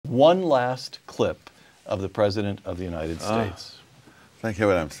one last clip of the President of the United States. Thank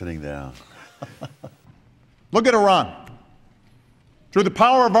heaven I'm sitting down. Look at Iran. Through the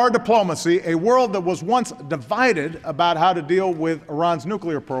power of our diplomacy, a world that was once divided about how to deal with Iran's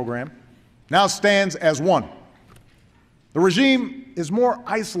nuclear program now stands as one. The regime is more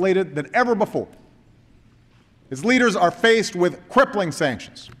isolated than ever before. Its leaders are faced with crippling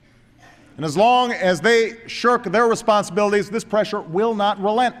sanctions. And as long as they shirk their responsibilities, this pressure will not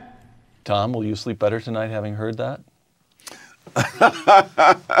relent. Tom, will you sleep better tonight having heard that?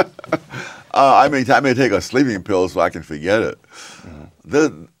 I may take a sleeping pill so I can forget it.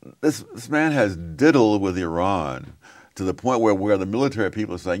 This man has diddled with Iran to the point where the military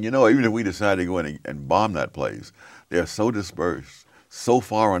people are saying, you know, even if we decide to go in and bomb that place, they are so dispersed, so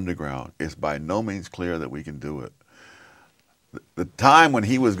far underground, it's by no means clear that we can do it. The time when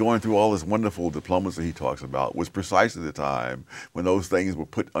he was going through all this wonderful diplomacy he talks about was precisely the time when those things were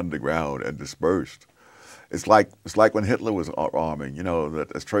put underground and dispersed. It's like when Hitler was arming, you know,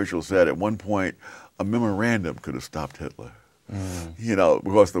 that, as Churchill said, at one point, a memorandum could have stopped Hitler. You know,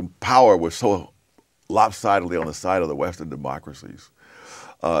 because the power was so lopsidedly on the side of the Western democracies.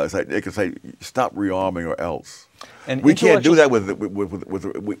 It's like they could say, stop rearming or else. And we can't do that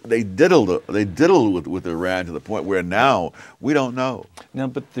they diddled with Iran to the point where now we don't know. Now,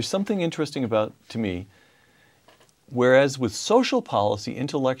 but there's something interesting about, to me, whereas with social policy,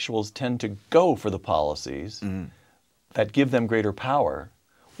 intellectuals tend to go for the policies that give them greater power,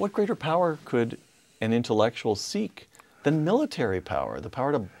 what greater power could an intellectual seek than military power, the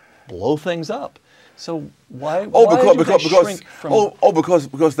power to blow things up? So why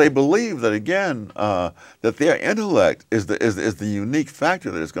because they believe that, again, that their intellect is the unique factor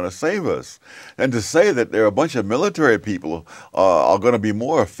that is going to save us. And to say that there are a bunch of military people are going to be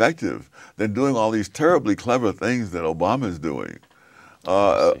more effective than doing all these terribly clever things that Obama is doing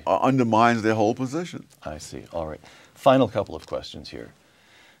undermines their whole position. I see. All right. Final couple of questions here.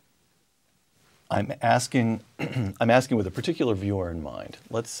 I'm asking with a particular viewer in mind.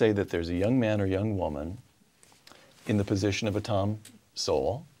 Let's say that there's a young man or young woman in the position of a Tom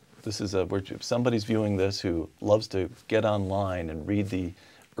Sowell. This is if somebody's viewing this who loves to get online and read the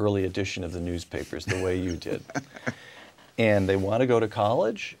early edition of the newspapers the way you did. And they want to go to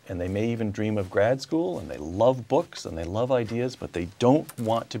college, and they may even dream of grad school, and they love books, and they love ideas, but they don't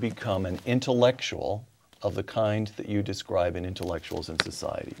want to become an intellectual of the kind that you describe in Intellectuals in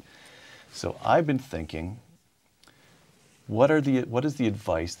Society. So I've been thinking, what is the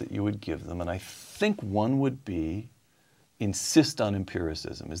advice that you would give them? And I think one would be, insist on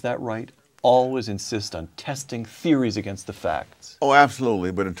empiricism. Is that right? Always insist on testing theories against the facts. Oh,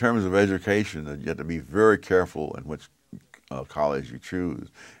 absolutely. But in terms of education, you have to be very careful in which college you choose.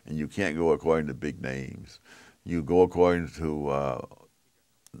 And you can't go according to big names. You go according to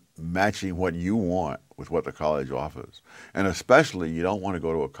matching what you want with what the college offers. And especially, you don't want to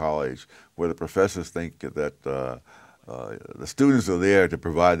go to a college where the professors think that the students are there to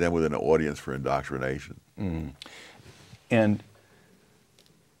provide them with an audience for indoctrination. And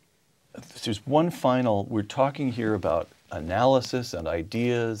there's one final, we're talking here about analysis and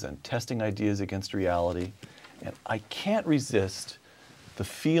ideas and testing ideas against reality. And I can't resist the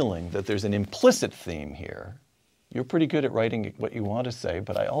feeling that there's an implicit theme here. You're pretty good at writing what you want to say,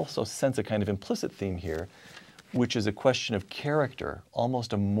 but I also sense a kind of implicit theme here, which is a question of character,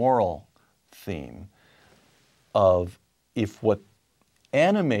 almost a moral theme of if what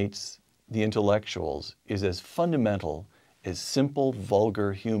animates the intellectuals is as fundamental as simple,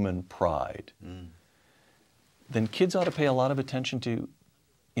 vulgar human pride, then kids ought to pay a lot of attention to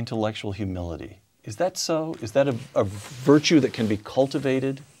intellectual humility. Is that so? Is that a virtue that can be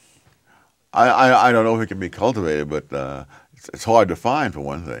cultivated? I don't know if it can be cultivated, but it's hard to find, for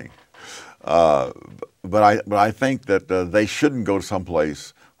one thing. But I think that they shouldn't go to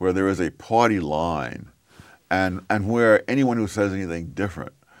someplace where there is a party line and where anyone who says anything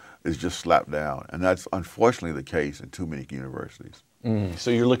different is just slapped down. And that's unfortunately the case in too many universities. So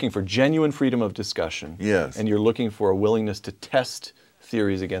you're looking for genuine freedom of discussion. Yes. And you're looking for a willingness to test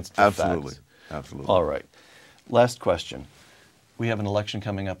theories against the Absolutely. facts. Absolutely. All right. Last question. We have an election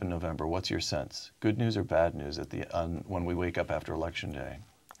coming up in November. What's your sense? Good news or bad news when we wake up after Election Day?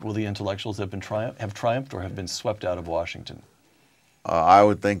 Will the intellectuals have triumphed or have been swept out of Washington? I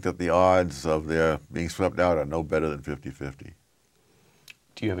would think that the odds of their being swept out are no better than 50-50.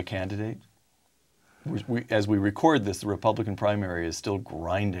 Do you have a candidate? As we record this, the Republican primary is still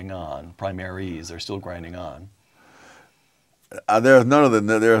grinding on. Primaries are still grinding on. There's none of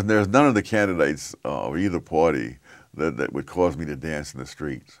the candidates of either party that would cause me to dance in the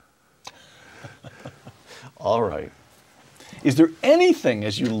streets. All right. Is there anything,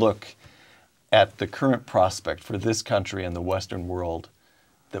 as you look at the current prospect for this country and the Western world,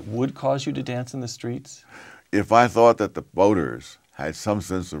 that would cause you to dance in the streets? If I thought that the voters had some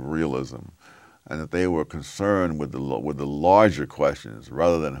sense of realism and that they were concerned with the larger questions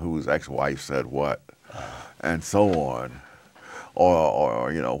rather than whose ex-wife said what, and so on,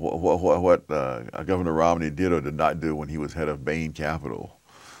 or you know what Governor Romney did or did not do when he was head of Bain Capital,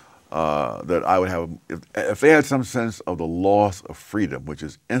 that I would have, if they had some sense of the loss of freedom, which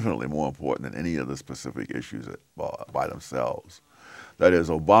is infinitely more important than any of the specific issues by themselves. That is,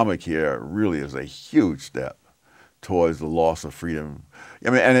 Obamacare really is a huge step towards the loss of freedom.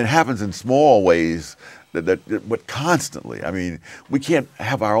 I mean, and it happens in small ways, but constantly. I mean, we can't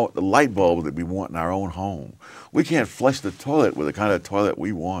have the light bulb that we want in our own home. We can't flush the toilet with the kind of toilet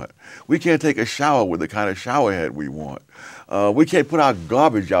we want. We can't take a shower with the kind of shower head we want. We can't put our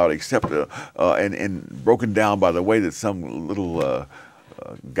garbage out except and broken down by the way that some little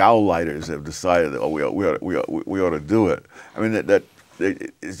gauleiters have decided that, oh, we ought to do it. I mean,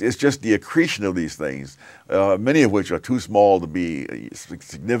 it's just the accretion of these things, many of which are too small to be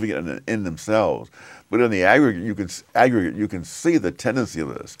significant in themselves. But in the aggregate, you can see the tendency of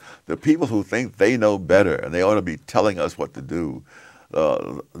this. The people who think they know better and they ought to be telling us what to do,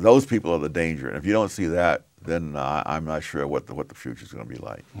 those people are the danger. And if you don't see that, then I'm not sure what the future is going to be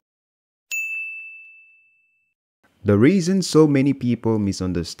like. The reason so many people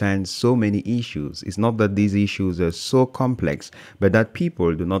misunderstand so many issues is not that these issues are so complex, but that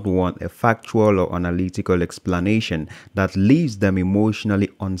people do not want a factual or analytical explanation that leaves them emotionally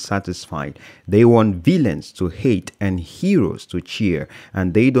unsatisfied. They want villains to hate and heroes to cheer,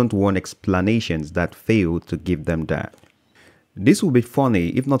 and they don't want explanations that fail to give them that. This would be funny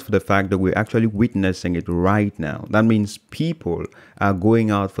if not for the fact that we're actually witnessing it right now. That means people are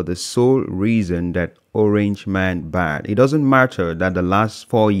going out for the sole reason that Orange Man bad. It doesn't matter that the last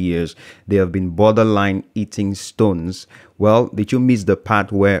 4 years they have been borderline eating stones. Well, did you miss the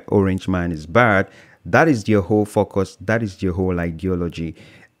part where Orange Man is bad? That is their whole focus. That is their whole ideology.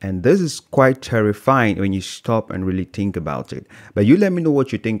 And this is quite terrifying when you stop and really think about it. But you let me know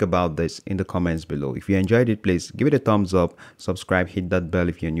what you think about this in the comments below. If you enjoyed it, please give it a thumbs up, subscribe, hit that bell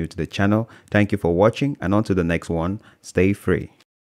if you're new to the channel. Thank you for watching, and on to the next one. Stay free.